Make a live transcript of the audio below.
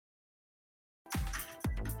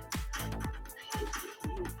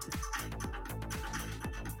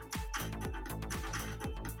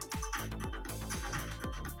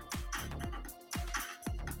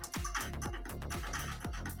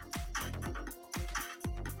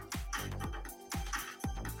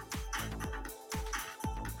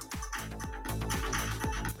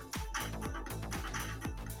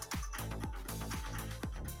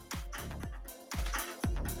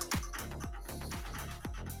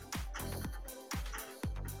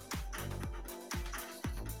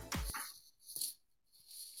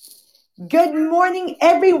Good morning,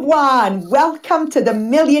 everyone. Welcome to the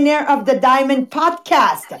Millionaire of the Diamond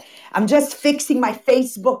podcast. I'm just fixing my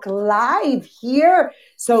Facebook Live here.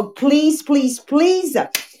 So please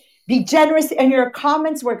be generous in your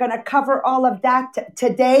comments. We're going to cover all of that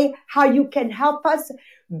today, how you can help us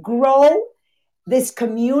grow this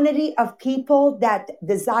community of people that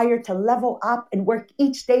desire to level up and work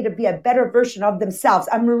each day to be a better version of themselves.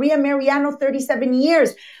 I'm Maria Mariano, 37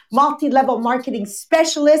 years, multi-level marketing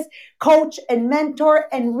specialist, coach and mentor,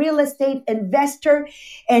 and real estate investor.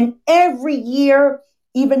 And every year,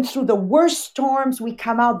 even through the worst storms, we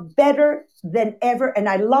come out better than ever. And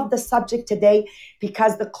I love the subject today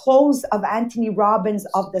because the close of Anthony Robbins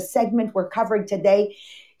of the segment we're covering today,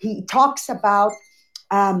 he talks about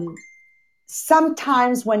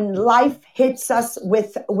sometimes when life hits us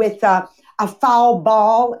with a foul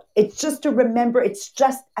ball, it's just to remember it's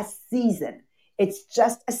just a season. It's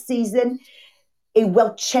just a season. It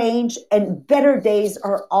will change and better days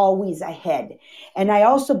are always ahead. And I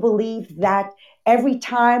also believe that every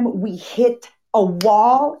time we hit a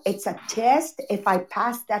wall, it's a test. If I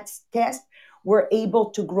pass that test, we're able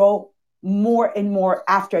to grow more and more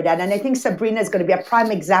after that. And I think Sabrina is going to be a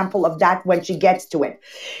prime example of that when she gets to it.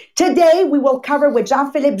 Today, we will cover with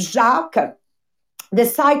Jean-Philippe Jacques,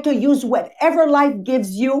 decide to use whatever life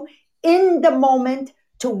gives you in the moment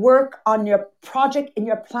to work on your project and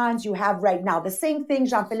your plans you have right now. The same thing,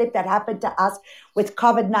 Jean-Philippe, that happened to us with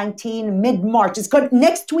COVID-19 mid-March.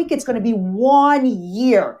 Next week, it's going to be 1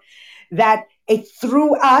 year that it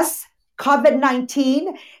threw us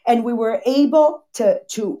COVID-19, and we were able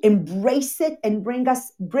to embrace it and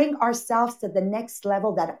bring ourselves to the next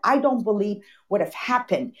level that I don't believe would have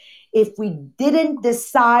happened if we didn't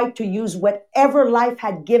decide to use whatever life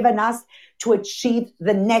had given us to achieve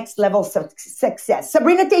the next level of success.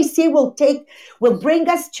 Sabrina Tessier will bring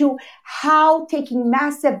us to how taking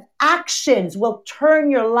massive actions will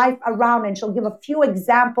turn your life around, and she'll give a few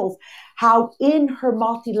examples how in her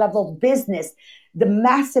multi-level business, the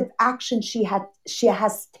massive action she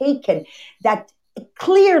has taken that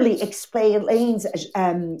clearly explains,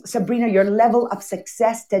 Sabrina, your level of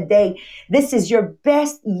success today. This is your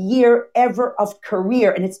best year ever of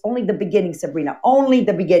career, and it's only the beginning, Sabrina, only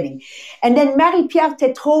the beginning. And then Marie-Pierre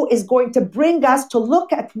Tétrault is going to bring us to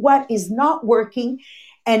look at what is not working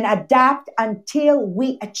and adapt until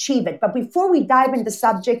we achieve it. But before we dive into the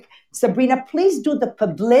subject, Sabrina, please do the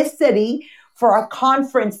publicity for our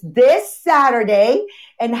conference this Saturday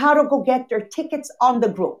and how to go get their tickets on the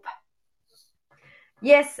group.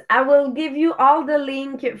 Yes, I will give you all the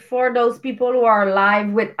link for those people who are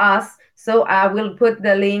live with us. So I will put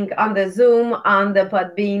the link on the Zoom, on the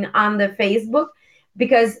Podbean, on the Facebook,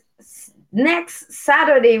 because next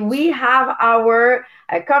Saturday we have our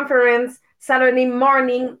conference Saturday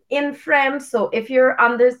morning in France. So if you're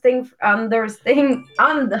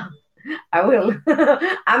I will.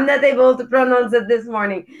 I'm not able to pronounce it this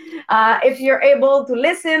morning. If you're able to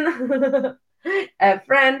listen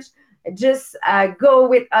French, just go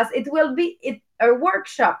with us. It will be a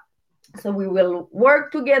workshop. So we will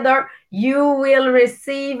work together. You will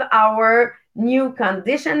receive our new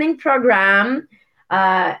conditioning program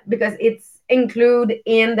because it's included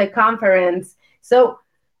in the conference. So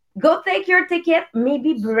go take your ticket,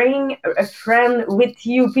 maybe bring a friend with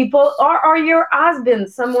you, people, or your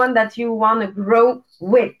husband, someone that you want to grow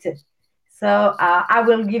with. So I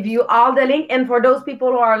will give you all the link. And for those people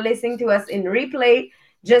who are listening to us in replay,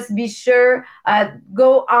 just be sure,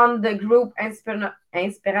 go on the group,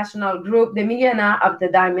 inspirational group, the Millionaire of the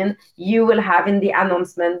Diamond. You will have in the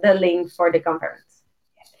announcement the link for the conference.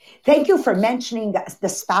 Thank you for mentioning the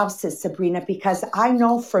spouses, Sabrina, because I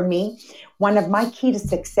know for me, one of my key to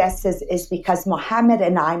successes is because Mohammed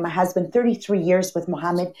and I, my husband, 33 years with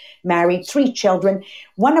Mohammed, married, 3 children.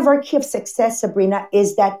 One of our key of success, Sabrina,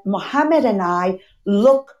 is that Mohammed and I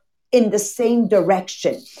look in the same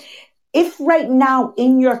direction. If right now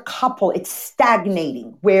in your couple, it's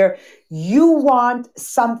stagnating, where you want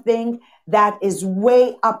something that is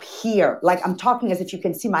way up here, like I'm talking as if you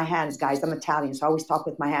can see my hands, guys. I'm Italian, so I always talk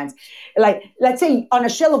with my hands. Like, let's say on a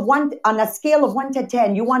scale of 1 to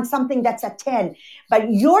 10, you want something that's a 10,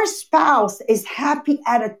 but your spouse is happy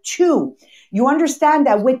at a 2. You understand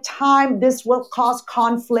that with time, this will cause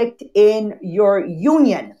conflict in your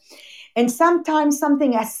union. And sometimes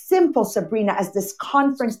something as simple, Sabrina, as this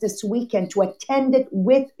conference this weekend, to attend it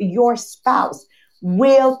with your spouse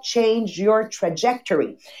will change your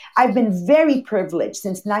trajectory. I've been very privileged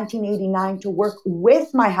since 1989 to work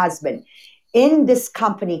with my husband in this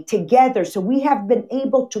company together. So we have been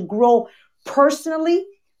able to grow personally,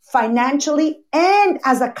 financially and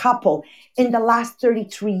as a couple in the last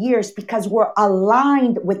 33 years because we're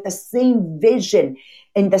aligned with the same vision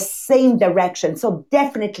in the same direction. So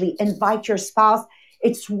definitely invite your spouse.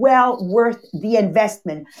 It's well worth the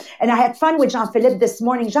investment. And I had fun with Jean-Philippe this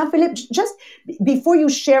morning. Jean-Philippe, just before you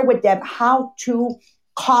share with them how to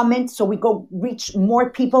comment so we go reach more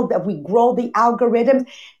people, that we grow the algorithms,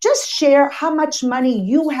 just share how much money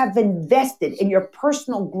you have invested in your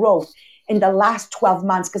personal growth in the last 12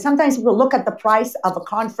 months. Because sometimes people look at the price of a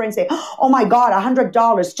conference and say, oh my God,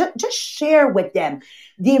 $100. Just share with them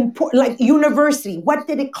the important, like university, what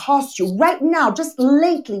did it cost you right now, just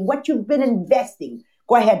lately, what you've been investing.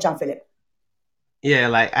 Go ahead, Jean-Philippe. Yeah,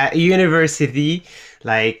 like at university,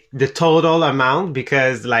 like the total amount,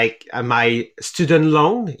 because like my student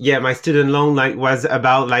loan, yeah, my student loan like was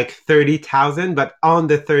about like 30,000, but on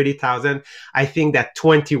the 30,000, I think that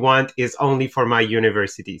 21 is only for my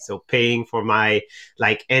university. So paying for my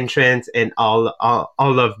like entrance and all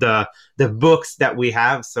of the books that we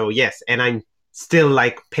have. So yes, and I'm still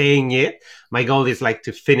like paying it. My goal is like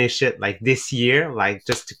to finish it like this year, like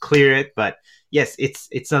just to clear it. But yes,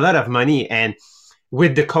 it's a lot of money. And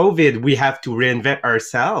with the COVID, we have to reinvent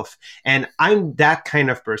ourselves. And I'm that kind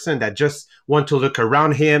of person that just want to look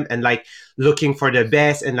around him and like looking for the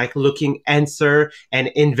best and like looking answer and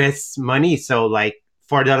invest money. So like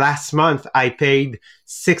for the last month, I paid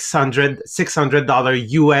 $600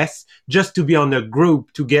 US just to be on the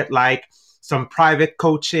group to get like some private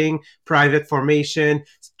coaching, private formation,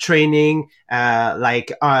 training,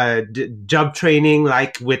 job training,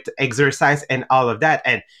 like with exercise and all of that.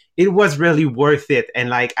 And it was really worth it. And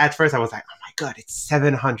like at first I was like, oh my God, it's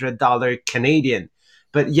 $700 Canadian.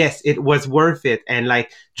 But yes, it was worth it. And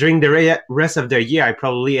like during the rest of the year, I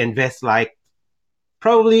probably invest like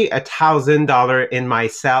probably $1,000 in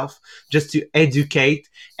myself just to educate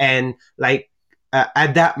and like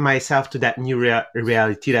adapt myself to that new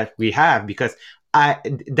reality that we have, because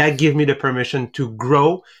that give me the permission to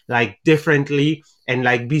grow like differently and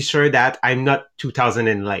like be sure that I'm not 2000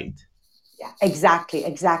 and late. Yeah, exactly,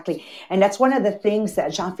 exactly. And that's one of the things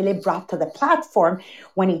that Jean-Philippe brought to the platform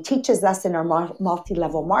when he teaches us in our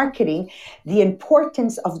multi-level marketing, the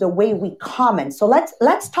importance of the way we comment. So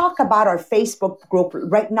let's talk about our Facebook group.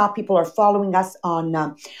 Right now, people are following us on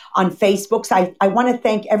Facebook. So I want to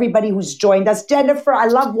thank everybody who's joined us. Jennifer, I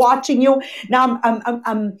love watching you. Now,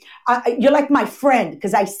 you're like my friend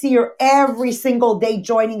because I see her every single day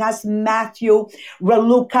joining us. Matthew,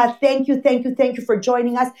 Raluca, thank you for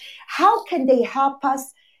joining us. How can they help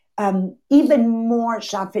us even more,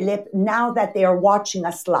 Jean-Philippe, now that they are watching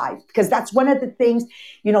us live? Because that's one of the things,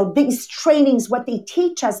 these trainings, what they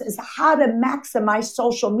teach us is how to maximize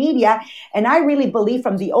social media. And I really believe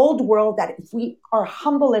from the old world that if we are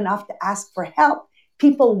humble enough to ask for help,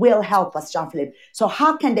 people will help us, Jean-Philippe. So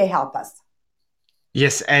how can they help us?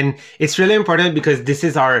 Yes, and it's really important because this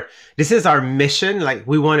is our mission. Like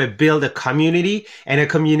we want to build a community, and a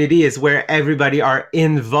community is where everybody are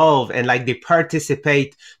involved and like they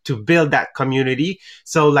participate to build that community.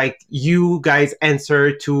 So like you guys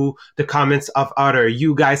answer to the comments of other,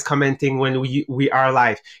 you guys commenting when we are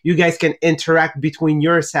live, you guys can interact between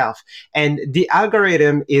yourself, and the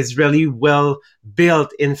algorithm is really well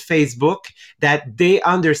built in Facebook that they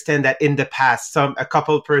understand that in the past a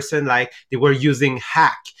couple person like they were using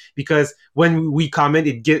hack, because when we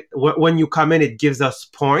comment when you comment it gives us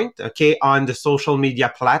point, okay, on the social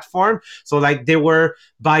media platform. So like they were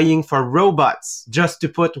buying for robots just to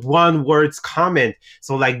put one words comment,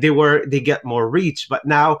 so like they get more reach. But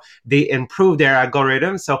now they improve their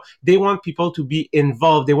algorithm, so they want people to be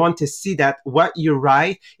involved. They want to see that what you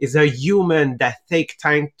write is a human that take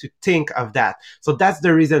time to think of that. So that's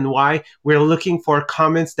the reason why we're looking for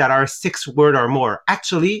comments that are 6 words or more.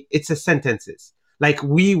 Actually, it's a sentences. Like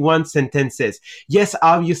we want sentences. Yes,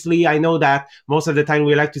 obviously, I know that most of the time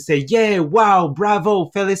we like to say, yeah, wow,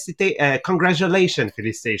 bravo, congratulations,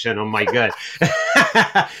 felicitation. Oh my God.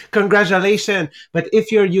 Congratulations. But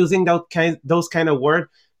if you're using those kind of words,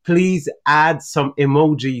 please add some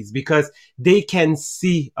emojis, because they can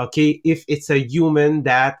see, okay, if it's a human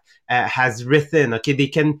that has written, okay, they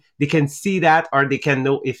can see that, or they can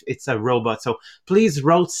know if it's a robot. So please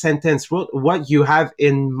write what you have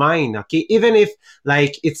in mind, okay, even if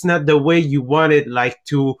like it's not the way you want it like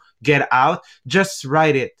to get out, just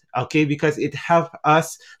write it, okay, because it helps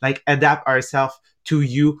us like adapt ourselves to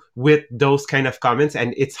you with those kind of comments.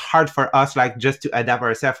 And it's hard for us like just to adapt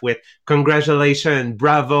ourselves with congratulations,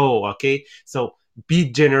 bravo, okay. So be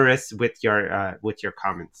generous with your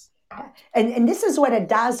comments. And this is what it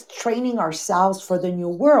does, training ourselves for the new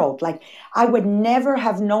world. Like, I would never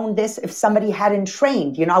have known this if somebody hadn't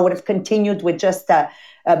trained. I would have continued with just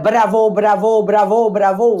bravo, bravo, bravo,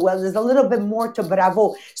 bravo. Well, there's a little bit more to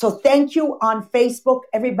bravo. So thank you on Facebook,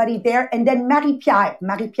 everybody there. And then Marie-Pierre,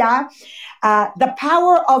 the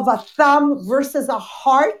power of a thumb versus a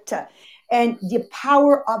heart, and the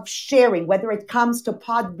power of sharing, whether it comes to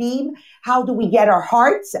Podbeam. How do we get our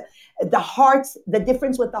hearts? The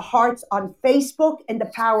difference with the hearts on Facebook, and the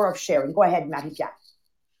power of sharing. Go ahead, Marie-Pierre.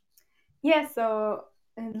 Yeah, so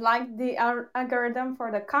like the algorithm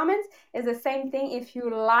for the comments is the same thing if you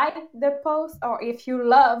like the post or if you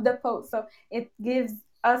love the post. So it gives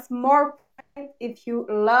us more points if you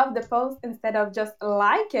love the post instead of just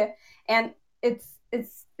like it. And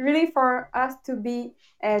it's really for us to be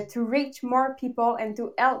to reach more people and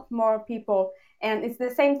to help more people. And it's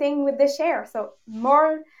the same thing with the share. So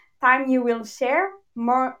more time you will share,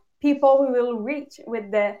 more people we will reach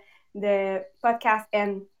with the podcast.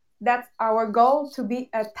 And that's our goal, to be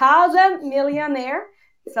 1,000 millionaire.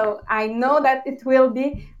 So I know that it will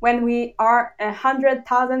be when we are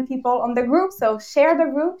 100,000 people on the group. So share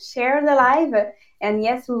the group, share the live, and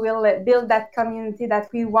yes, we will build that community that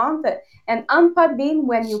we want. And on Podbean,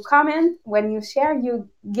 when you comment, when you share, you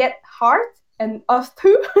get heart and us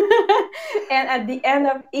too. And at the end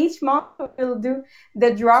of each month, we'll do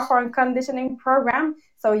the draw for a conditioning program,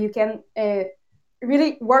 so you can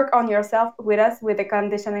really work on yourself with us with the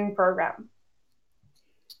conditioning program.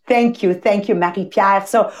 Thank you, Marie-Pierre.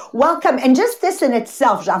 So welcome. And just this in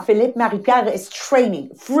itself, Jean-Philippe, Marie-Pierre, is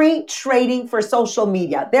training, free training for social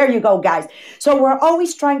media. There you go, guys. So we're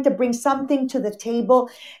always trying to bring something to the table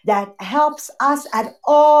that helps us at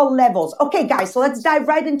all levels. Okay, guys, so let's dive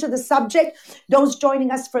right into the subject. Those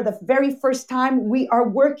joining us for the very first time, we are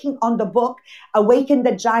working on the book, Awaken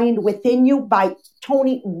the Giant Within You by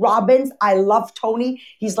Tony Robbins. I love Tony.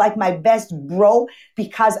 He's like my best bro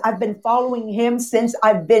because I've been following him since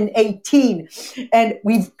I've been 18. And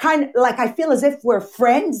we've kind of like, I feel as if we're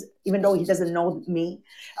friends, even though he doesn't know me.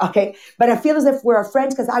 Okay. But I feel as if we're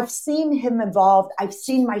friends because I've seen him evolve. I've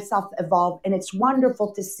seen myself evolve. And it's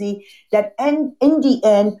wonderful to see that in the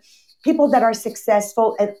end, people that are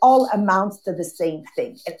successful, it all amounts to the same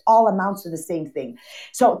thing. It all amounts to the same thing.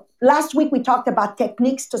 So last week, we talked about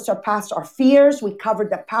techniques to surpass our fears. We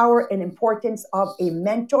covered the power and importance of a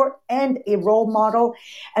mentor and a role model.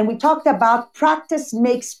 And we talked about practice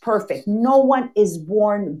makes perfect. No one is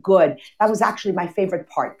born good. That was actually my favorite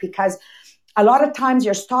part, because a lot of times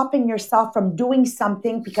you're stopping yourself from doing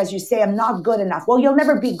something because you say, I'm not good enough. Well, you'll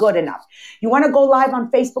never be good enough. You want to go live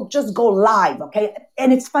on Facebook, just go live, okay?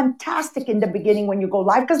 And it's fantastic in the beginning when you go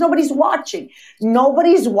live because nobody's watching.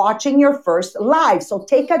 Nobody's watching your first live. So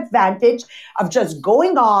take advantage of just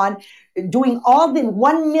going on, doing all the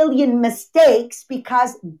 1 million mistakes,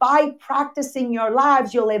 because by practicing your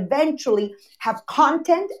lives, you'll eventually have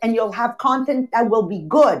content, and you'll have content that will be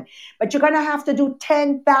good. But you're going to have to do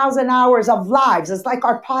 10,000 hours of lives. It's like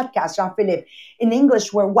our podcast, Jean-Philippe. In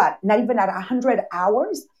English, we're what? Not even at 100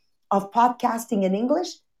 hours of podcasting in English?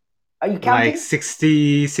 Are you counting? Like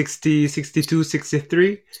 60, 60, 62,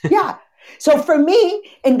 63? Yeah. So for me,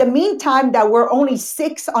 in the meantime, that we're only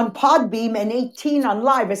 6 on Podbeam and 18 on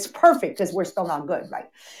live, it's perfect because we're still not good, right?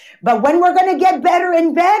 But when we're going to get better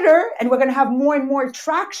and better, and we're going to have more and more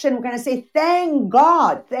traction, we're going to say, thank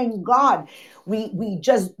God, we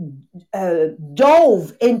just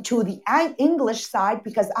dove into the English side,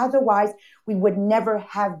 because otherwise we would never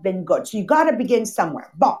have been good. So you got to begin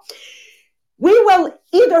somewhere. But we will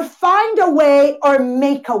either find a way or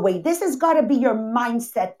make a way. This has got to be your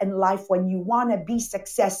mindset in life when you want to be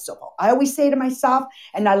successful. I always say to myself,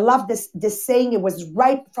 and I love this saying, it was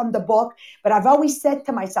right from the book, but I've always said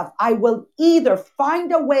to myself, I will either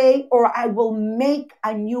find a way or I will make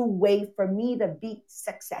a new way for me to be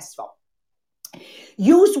successful.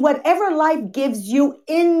 Use whatever life gives you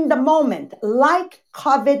in the moment, like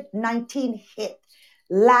COVID-19 hit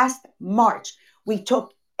last March. We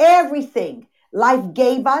took everything life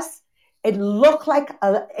gave us. It looked like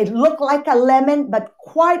a lemon, but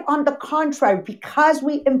quite on the contrary, because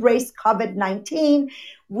we embraced COVID-19,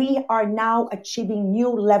 we are now achieving new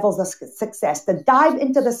levels of success. To dive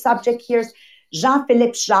into the subject, here's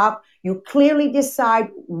Jean-Philippe Jacques. You clearly decide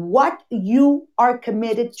what you are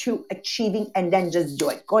committed to achieving, and then just do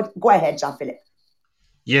it. Go ahead, Jean-Philippe.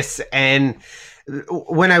 Yes, and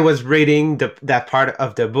when I was reading that part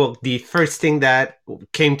of the book, the first thing that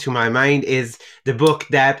came to my mind is the book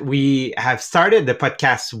that we have started the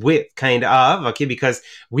podcast with, kind of, okay, because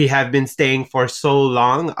we have been staying for so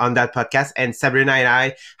long on that podcast, and Sabrina and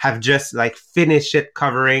I have just like finished it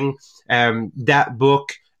covering that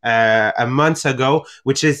book a month ago,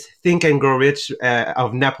 which is Think and Grow Rich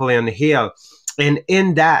of Napoleon Hill. And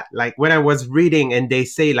in that, like when I was reading, and they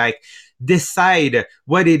say like, decide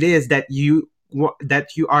what it is that you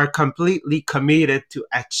are completely committed to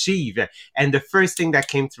achieve. And the first thing that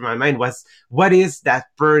came to my mind was, what is that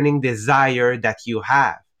burning desire that you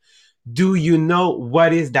have? Do you know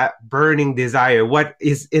what is that burning desire? What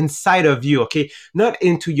is inside of you? Okay, not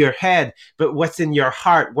into your head, but what's in your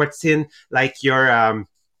heart, what's in like your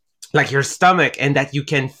stomach, and that you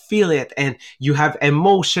can feel it, and you have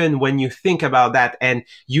emotion when you think about that, and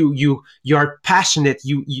you're passionate,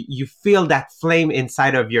 you feel that flame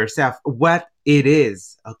inside of yourself. What it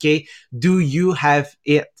is, okay? Do you have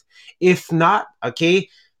it? If not, okay,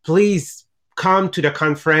 please come to the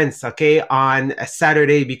conference, okay, on a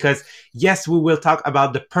Saturday, because yes, we will talk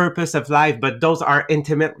about the purpose of life, but those are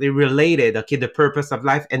intimately related, okay? The purpose of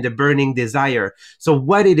life and the burning desire. So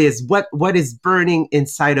what it is, what is burning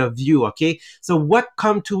inside of you, okay? So what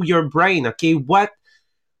come to your brain, okay?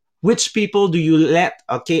 Which people do you let,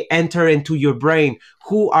 okay, enter into your brain?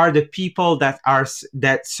 Who are the people that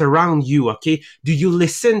surround you, okay? Do you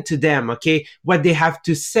listen to them, okay? What they have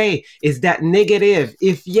to say, is that negative?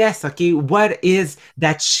 If yes, okay, what is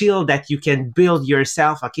that shield that you can build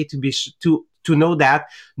yourself, okay, to know that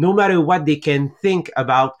no matter what they can think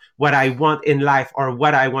about what I want in life or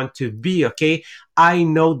what I want to be, okay, I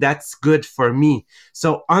know that's good for me.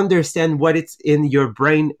 So understand what it's in your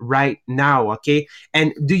brain right now, okay?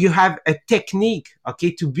 And do you have a technique,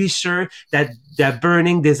 okay, to be sure that the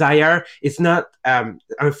burning desire is not un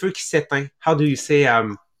feu qui s'éteint? How do you say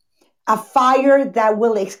A fire that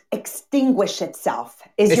will extinguish itself.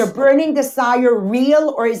 Is your burning desire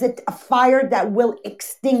real, or is it a fire that will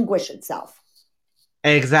extinguish itself?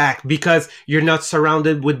 Exact, because you're not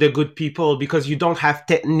surrounded with the good people, because you don't have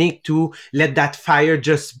technique to let that fire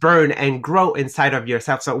just burn and grow inside of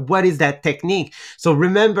yourself. So what is that technique? So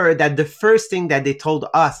remember that the first thing that they told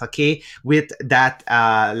us, okay, with that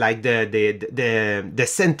like the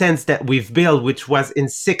sentence that we've built, which was in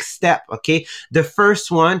 6 steps, okay, the first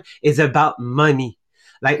one is about money.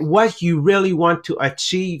 Like what you really want to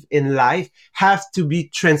achieve in life have to be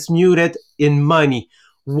transmuted in money.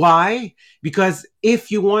 Why? Because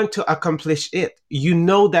if you want to accomplish it, you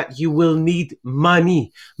know that you will need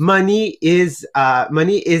money. Money is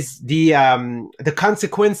the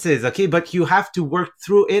consequences, okay? But you have to work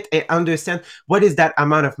through it and understand what is that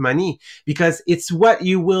amount of money, because it's what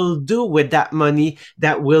you will do with that money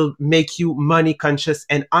that will make you money conscious.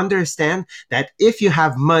 And understand that if you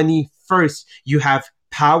have money first, you have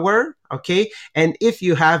power, okay? And if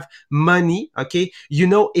you have money, okay, you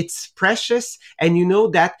know it's precious, and you know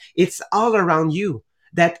that it's all around you,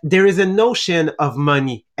 that there is a notion of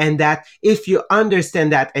money, and that if you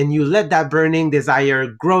understand that and you let that burning desire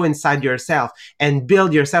grow inside yourself and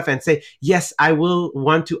build yourself and say, yes, I will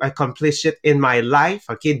want to accomplish it in my life,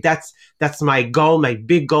 okay, that's my goal, my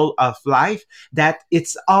big goal of life, that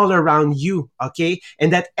it's all around you, okay,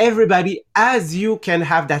 and that everybody as you can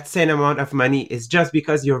have that same amount of money is just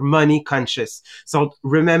because you're money conscious. So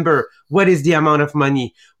remember, what is the amount of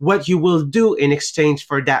money, what you will do in exchange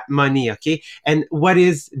for that money, okay, and what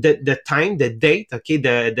is the time, the date, okay,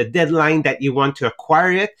 the deadline that you want to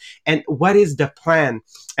acquire it, and what is the plan.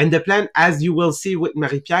 And the plan, as you will see with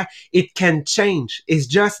Marie-Pierre, it can change. It's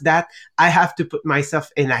just that I have to put myself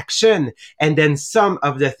in action, and then some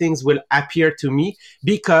of the things will appear to me,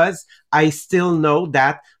 because I still know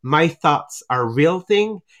that my thoughts are real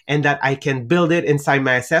thing, and that I can build it inside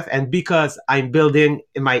myself. And because I'm building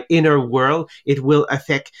my inner world, it will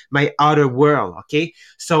affect my outer world, okay?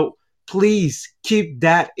 So please keep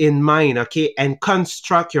that in mind, okay? And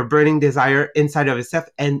construct your burning desire inside of yourself,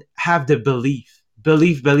 and have the belief.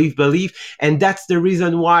 Believe. And that's the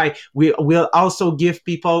reason why we will also give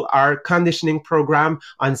people our conditioning program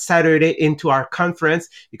on Saturday into our conference,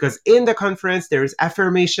 because in the conference, there is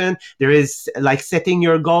affirmation, there is like setting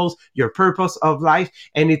your goals, your purpose of life.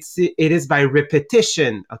 And it is by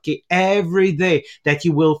repetition, okay, every day, that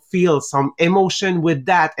you will feel some emotion with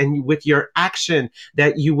that, and with your action,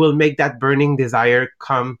 that you will make that burning desire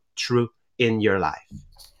come true in your life.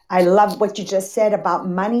 I love what you just said about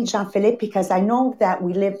money, Jean-Philippe, because I know that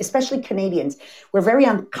we live, especially Canadians, we're very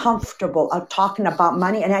uncomfortable of talking about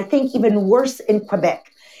money. And I think even worse in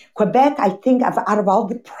Quebec. Quebec, I think out of all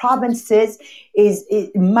the provinces,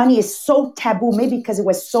 money is so taboo, maybe because it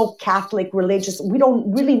was so Catholic religious. We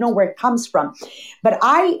don't really know where it comes from. But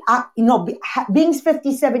I being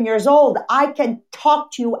 57 years old, I can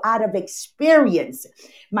talk to you out of experience.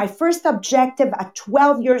 My first objective at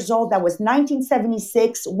 12 years old, that was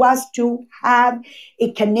 1976, was to have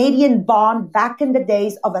a Canadian bond back in the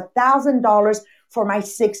days of $1,000 for my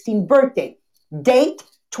 16th birthday. Date,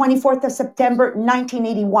 24th of September,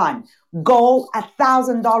 1981. Goal,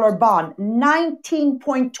 $1,000 bond,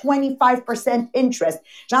 19.25% interest.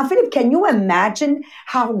 Jean-Philippe, can you imagine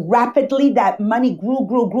how rapidly that money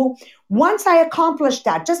grew? Once I accomplished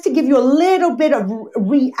that, just to give you a little bit of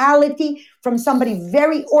reality from somebody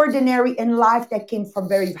very ordinary in life that came from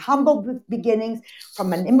very humble beginnings,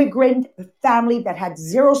 from an immigrant family that had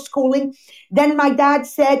zero schooling. Then my dad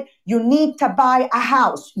said, you need to buy a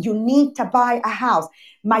house. You need to buy a house.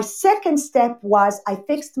 My second step was I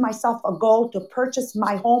fixed myself a goal to purchase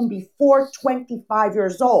my home before 25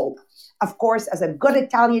 years old. Of course, as a good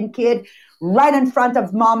Italian kid, right in front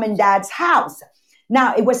of mom and dad's house.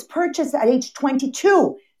 Now, it was purchased at age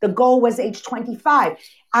 22. The goal was age 25.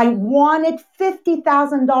 I wanted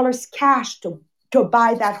 $50,000 cash to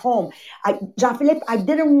buy that home. Jean-Philippe, I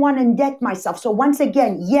didn't want to indebt myself. So once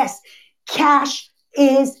again, yes, cash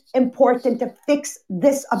is important to fix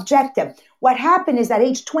this objective. What happened is at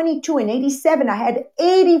age 22 and 87, I had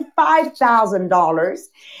 $85,000.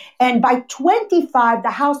 And by 25, the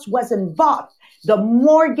house wasn't bought. The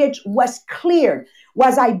mortgage was cleared.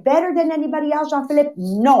 Was I better than anybody else, Jean-Philippe?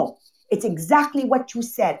 No. It's exactly what you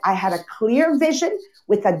said. I had a clear vision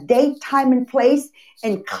with a date, time, and place,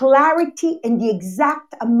 and clarity in the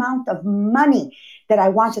exact amount of money that I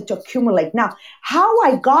wanted to accumulate. Now, how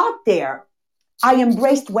I got there, I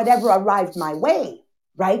embraced whatever arrived my way,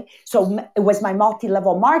 right? So it was my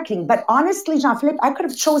multi-level marketing. But honestly, Jean-Philippe, I could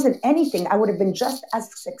have chosen anything. I would have been just as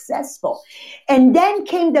successful. And then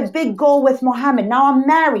came the big goal with Mohammed. Now I'm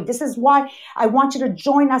married. This is why I want you to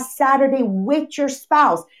join us Saturday with your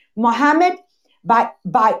spouse. Mohammed, by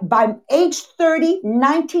age 30,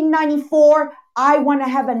 1994, I want to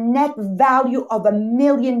have a net value of $1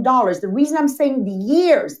 million. The reason I'm saying the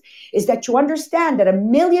years is that you understand that $1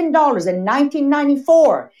 million in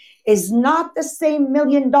 1994 is not the same $1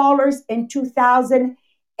 million in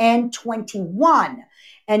 2021.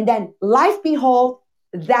 And then life behold,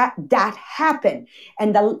 that happened.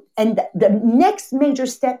 And the next major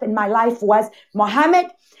step in my life was,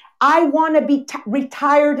 Mohammed, I want to be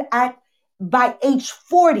retired by age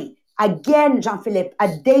 40. Again, Jean-Philippe,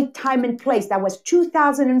 a date, time, and place. That was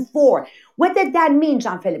 2004. What did that mean,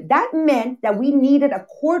 Jean-Philippe? That meant that we needed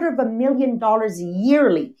 $250,000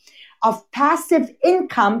 yearly of passive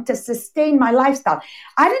income to sustain my lifestyle.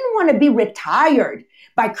 I didn't want to be retired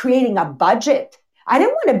by creating a budget. I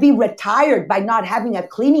didn't want to be retired by not having a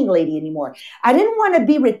cleaning lady anymore. I didn't want to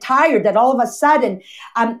be retired that all of a sudden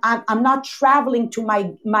I'm not traveling to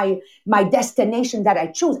my destination that I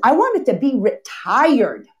choose. I wanted to be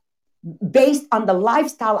retired based on the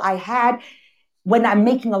lifestyle I had when I'm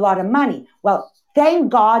making a lot of money. Well,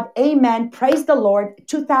 thank God, amen, praise the Lord.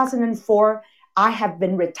 2004, I have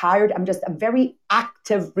been retired. I'm just a very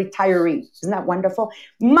active retiree. Isn't that wonderful?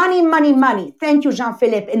 Money, money, money. Thank you,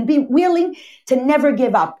 Jean-Philippe. And be willing to never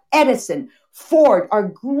give up. Edison, Ford are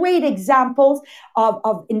great examples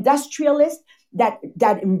of industrialists that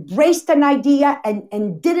embraced an idea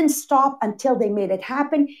and didn't stop until they made it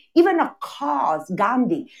happen. Even a cause,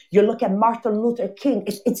 Gandhi. You look at Martin Luther King.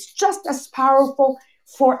 It's just as powerful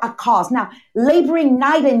for a cause. Now, laboring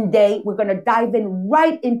night and day, we're going to dive in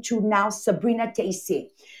right into now Sabrina Tessier.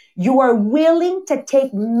 You are willing to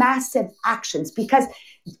take massive actions because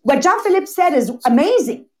what Jean-Philippe said is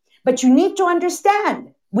amazing, but you need to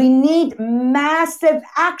understand we need massive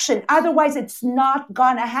action. Otherwise, it's not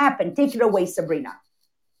going to happen. Take it away, Sabrina.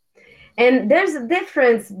 And there's a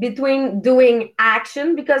difference between doing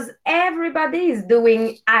action because everybody is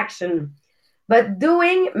doing action. But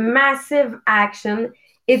doing massive action,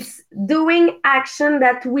 it's doing action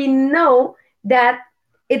that we know that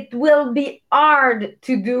it will be hard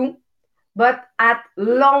to do, but at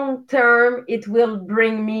long term, it will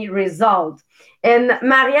bring me results. And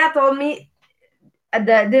Maria told me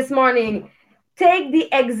this morning, take the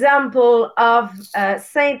example of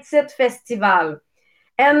Saint-Tite Festival.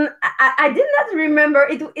 And I did not remember.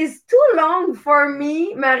 It is too long for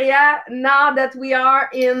me, Maria, now that we are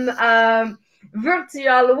in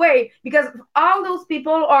virtual way, because all those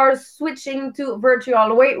people are switching to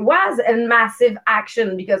virtual way was a massive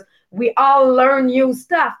action because we all learn new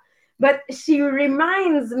stuff. But she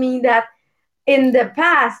reminds me that in the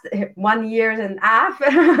past 1 year and a half,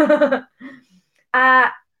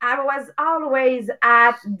 I was always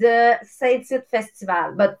at the Saint-Tite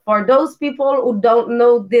Festival. But for those people who don't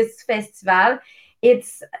know this festival,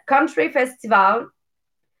 it's a country festival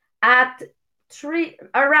at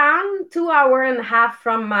around 2.5 hours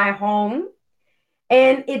from my home.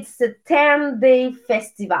 And it's a 10-day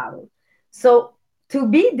festival. So to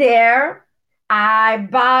be there, I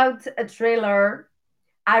bought a trailer.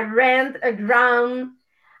 I rent a ground.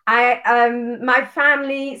 My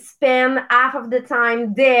family spent half of the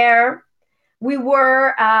time there. We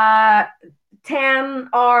were 10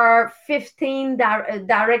 or 15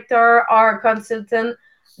 director or consultant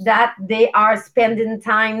that they are spending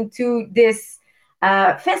time to this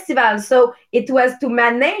festival. So it was to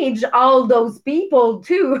manage all those people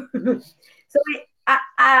too. So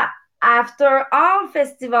after all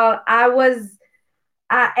festival, I was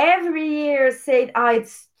every year said, oh,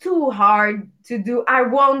 it's too hard to do. I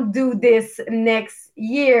won't do this next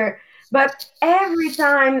year. But every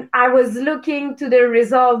time I was looking to the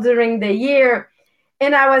result during the year,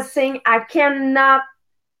 and I was saying, I cannot,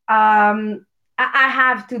 I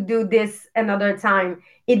have to do this another time.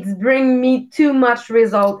 It's bring me too much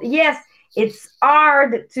result. Yes, it's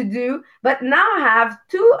hard to do, but now I have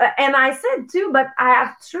two, and I said two, but I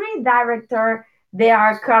have three director. They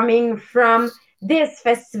are coming from this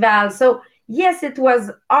festival. So yes, it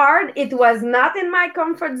was hard. It was not in my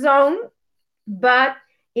comfort zone, but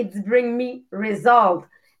it's bring me result.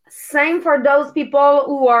 Same for those people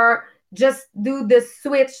who are just do the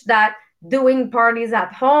switch that doing parties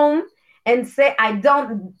at home and say I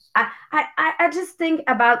don't I just think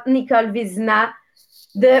about Nicole Vizina,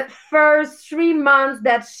 the first 3 months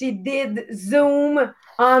that she did Zoom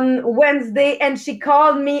on Wednesday, and she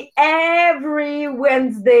called me every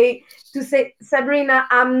Wednesday to say, Sabrina,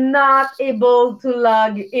 I'm not able to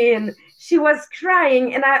log in. She was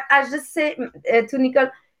crying, and I just say to Nicole,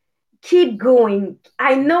 keep going.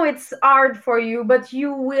 I know it's hard for you, but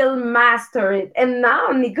you will master it. And now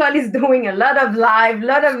Nicole is doing a lot of live, a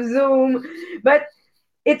lot of Zoom, but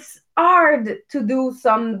it's hard to do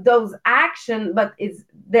some those action, but it's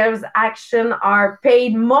there's action are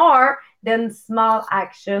paid more than small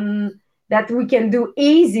action that we can do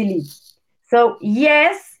easily. So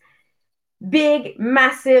yes, big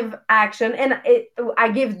massive action, and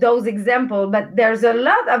I give those example, but there's a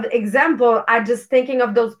lot of example. I just thinking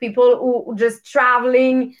of those people who just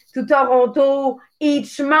traveling to Toronto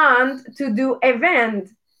each month to do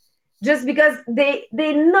event just because they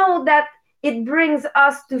know that it brings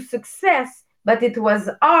us to success, but it was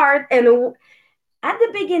hard, and at the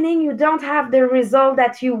beginning you don't have the result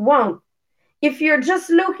that you want. If you're just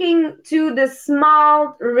looking to the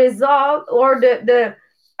small result or the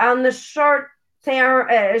on the short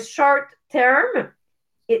term,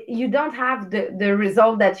 you don't have the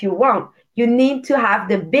result that you want. You need to have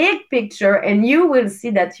the big picture, and you will see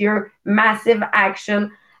that your massive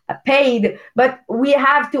action paid. But we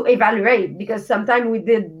have to evaluate, because sometimes we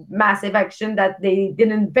did massive action that they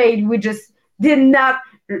didn't pay. We just did not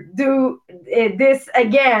do this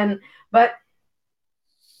again. But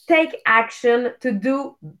take action to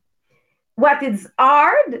do what is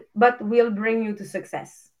hard but will bring you to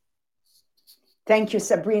success. Thank you,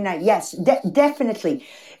 Sabrina. Yes, definitely.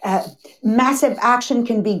 Massive action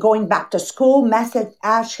can be going back to school. Massive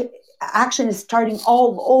action is starting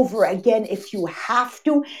all over again if you have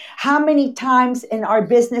to. How many times in our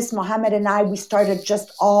business, Mohammed and I, we started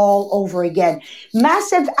just all over again?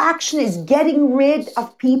 Massive action is getting rid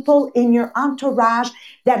of people in your entourage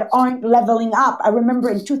that aren't leveling up. I remember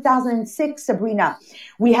in 2006, Sabrina,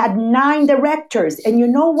 we had 9 directors, and you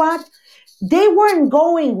know what? They weren't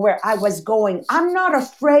going where I was going. I'm not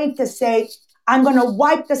afraid to say, I'm going to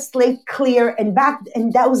wipe the slate clear. And back in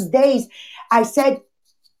those days, I said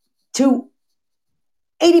to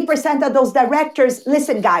 80% of those directors,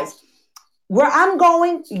 listen, guys, where I'm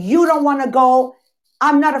going, you don't want to go.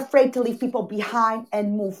 I'm not afraid to leave people behind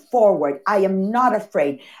and move forward. I am not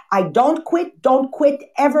afraid. I don't quit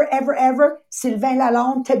ever, ever, ever. Sylvain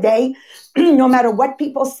Lalonde today, no matter what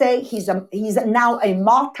people say, he's now a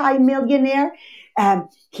multi-millionaire.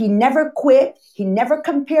 He never quit. He never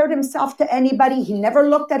compared himself to anybody. He never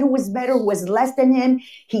looked at who was better, who was less than him.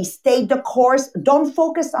 He stayed the course. Don't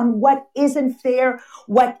focus on what isn't fair,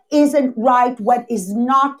 what isn't right, what is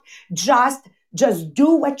not just. Just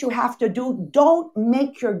do what you have to do. Don't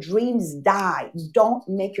make your dreams die. Don't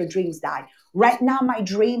make your dreams die. Right now, my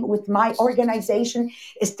dream with my organization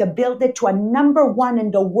is to build it to a #1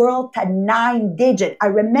 in the world, to 9-digit. I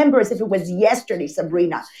remember as if it was yesterday,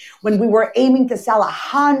 Sabrina, when we were aiming to sell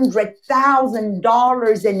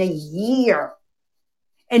 $100,000 in a year.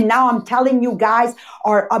 And now I'm telling you guys,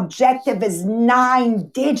 our objective is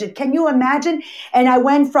 9-digit. Can you imagine? And I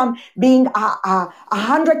went from being a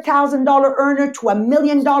 $100,000 earner to $1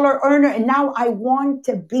 million earner. And now I want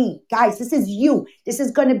to be, guys, this is you. This is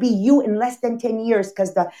going to be you in less than 10 years,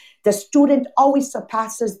 because the student always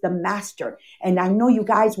surpasses the master. And I know you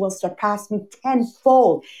guys will surpass me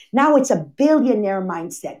tenfold. Now it's a billionaire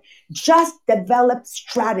mindset. Just develop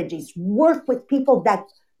strategies. Work with people that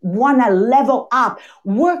want to level up,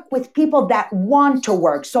 work with people that want to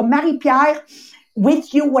work. So Marie-Pierre,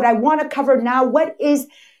 with you, what I want to cover now, what is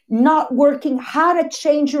not working, how to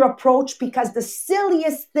change your approach, because the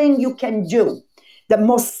silliest thing you can do, the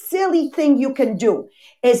most silly thing you can do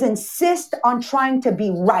is insist on trying to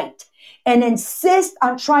be right and insist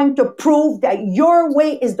on trying to prove that your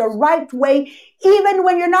way is the right way, even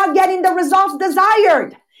when you're not getting the results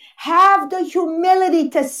desired. Have the humility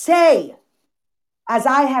to say, as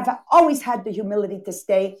I have always had the humility to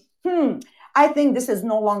say, I think this is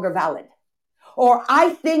no longer valid. Or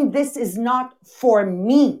I think this is not for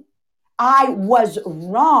me. I was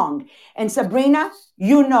wrong. And Sabrina,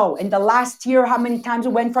 you know, in the last year, how many times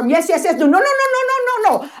it went from yes, yes, yes, no, no, no, no, no, no,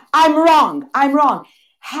 no, no. I'm wrong. I'm wrong.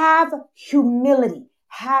 Have humility.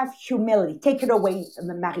 Have humility. Take it away,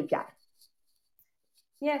 Marie-Pierre.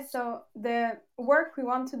 Yes, so the work we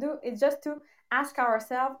want to do is just to ask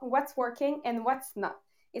ourselves what's working and what's not.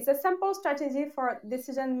 It's a simple strategy for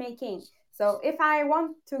decision making. So if I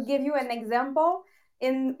want to give you an example,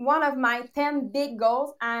 in one of my 10 big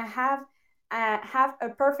goals, I have a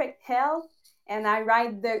perfect health, and I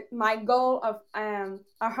write my goal of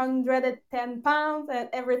 110 pounds and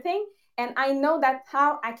everything. And I know that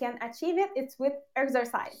how I can achieve it, it's with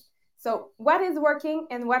exercise. So what is working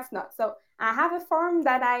and what's not? So I have a form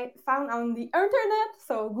that I found on the internet.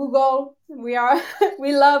 So Google, we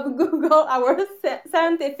love Google, our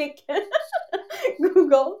scientific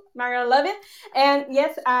Google. Maria love it. And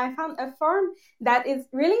yes, I found a form that is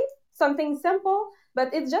really something simple,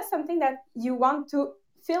 but it's just something that you want to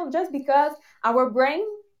fill just because our brain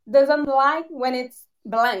doesn't like when it's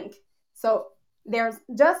blank. So there's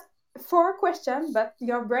just 4 questions, but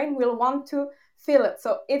your brain will want to fill it.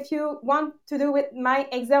 So if you want to do with my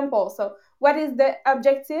example, so what is the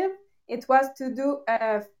objective? It was to do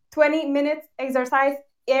a 20 minutes exercise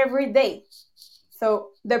every day.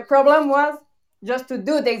 So the problem was just to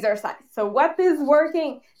do the exercise. So what is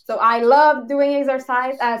working? So I love doing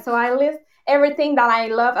exercise. So I list everything that I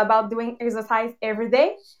love about doing exercise every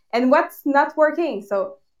day. And what's not working?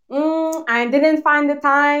 So I didn't find the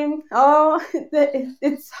time. Oh,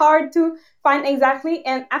 it's hard to find exactly.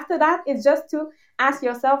 And after that, it's just to ask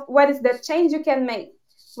yourself, what is the change you can make?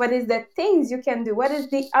 What is the things you can do? What is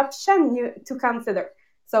the option you to consider?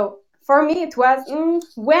 So for me, it was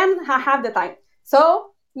when I have the time.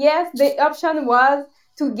 So yes, the option was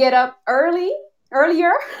to get up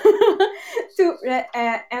earlier to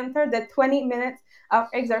enter the 20 minutes of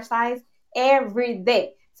exercise every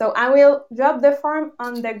day. So I will drop the form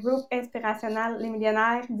on the group Inspirationnel Les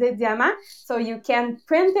Millionnaires des Diamants. So you can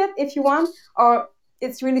print it if you want, or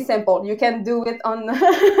it's really simple. You can do it on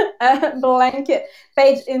a blank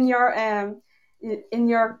page in your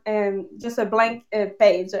just a blank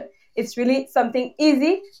page. It's really something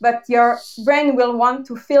easy, but your brain will want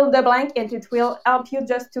to fill the blank, and it will help you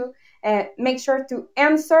just to make sure to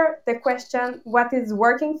answer the question, what is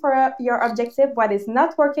working for your objective, what is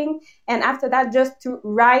not working, and after that, just to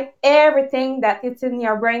write everything that is in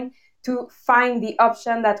your brain to find the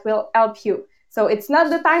option that will help you. So it's not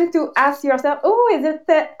the time to ask yourself, oh, is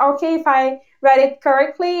it okay if I write it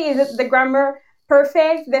correctly? Is it the grammar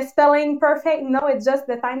perfect, the spelling perfect? No, it's just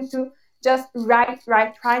the time to just write,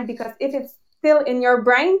 because if it's still in your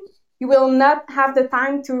brain, you will not have the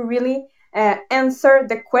time to really answer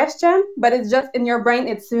the question, but it's just in your brain,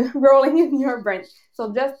 it's rolling in your brain.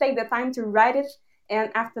 So just take the time to write it, and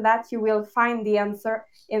after that, you will find the answer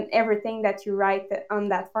in everything that you write on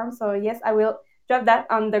that form. So yes, I will drop that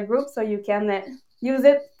on the group so you can use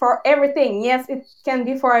it for everything. Yes, it can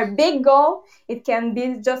be for a big goal. It can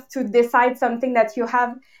be just to decide something that you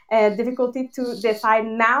have difficulty to decide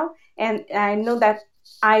now. And I know that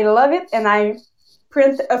I love it, and I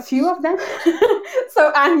print a few of them.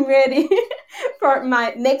 So I'm ready for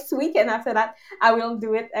my next week. And after that, I will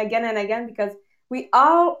do it again and again, because we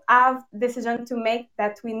all have decision to make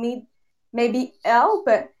that we need maybe help.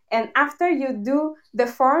 And after you do the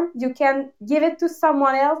form, you can give it to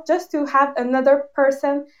someone else just to have another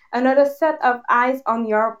person, another set of eyes on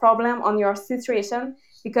your problem, on your situation,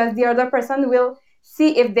 because the other person will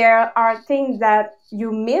see if there are things that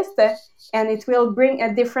you missed, and it will bring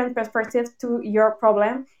a different perspective to your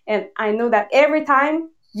problem. And I know that every time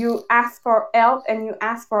you ask for help and you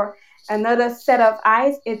ask for another set of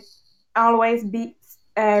eyes, it always be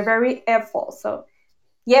very helpful. So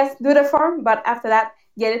yes, do the form, but after that,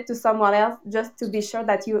 get it to someone else just to be sure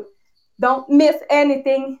that you don't miss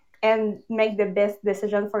anything and make the best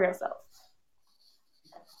decision for yourself.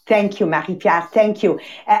 Thank you, Marie-Pierre. Thank you.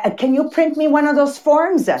 Can you print me one of those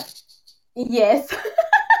forms? Yes.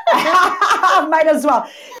 Might as well.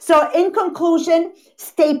 So, in conclusion,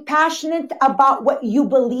 stay passionate about what you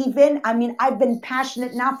believe in. I mean, I've been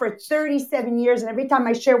passionate now for 37 years. And every time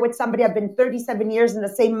I share with somebody, I've been 37 years in the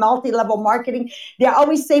same multi level marketing. They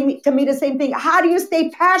always say to me the same thing. How do you stay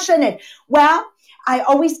passionate? Well, I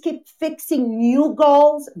always keep fixing new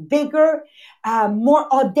goals, bigger,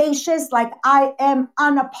 more audacious, like I am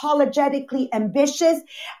unapologetically ambitious.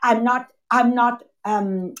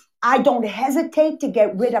 I don't hesitate to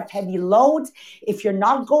get rid of heavy loads. If you're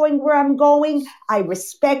not going where I'm going, I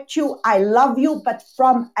respect you. I love you, but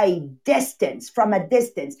from a distance,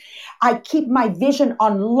 I keep my vision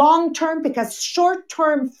on long term because short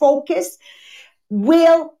term focus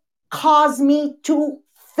will cause me to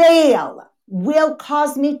fail.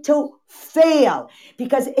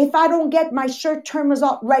 Because if I don't get my short term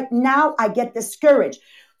result right now, I get discouraged.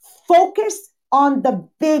 Focus on the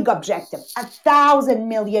big objective, 1,000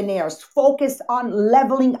 millionaires. Focus on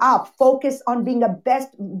leveling up. Focus on being a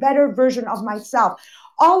better version of myself.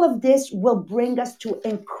 All of this will bring us to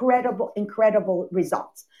incredible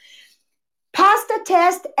results. Pass the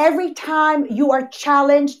test every time you are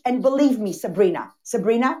challenged. And believe me, Sabrina,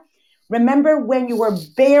 remember when you were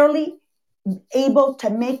barely able to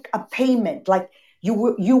make a payment, like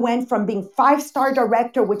you went from being 5-star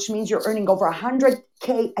director, which means you're earning over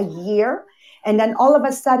 100K a year. And then all of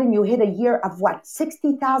a sudden you hit a year of what?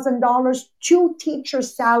 $60,000, 2 teacher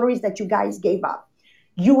salaries that you guys gave up.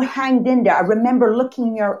 You hanged in there. I remember looking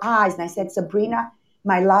in your eyes and I said, Sabrina,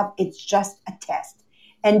 my love, it's just a test.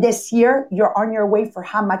 And this year you're on your way for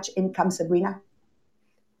how much income, Sabrina?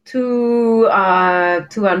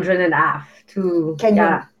 200 and a half.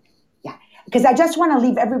 Yeah. Because I just want to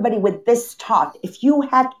leave everybody with this thought. If you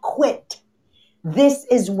had quit, this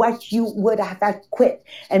is what you would have had quit.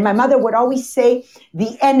 And my mother would always say,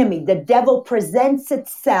 the enemy, the devil presents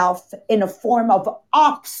itself in a form of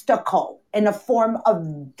obstacle, in a form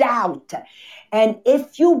of doubt. And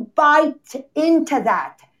if you bite into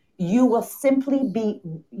that, you will simply,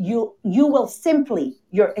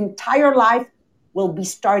 your entire life will be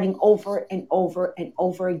starting over and over and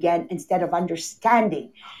over again instead of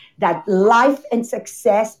understanding that life and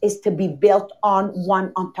success is to be built on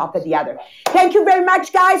one on top of the other. Thank you very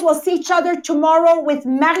much, guys. We'll see each other tomorrow with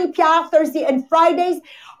Marie-Pierre. Thursday and Fridays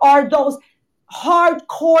are those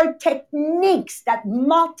hardcore techniques that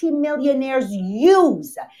multimillionaires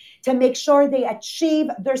use to make sure they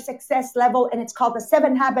achieve their success level. And it's called the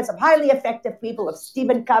 7 Habits of Highly Effective People of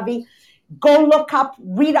Stephen Covey. Go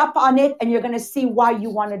read up on it, and you're going to see why you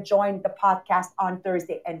want to join the podcast on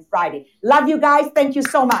Thursday and Friday. Love you guys. Thank you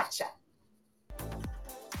so much.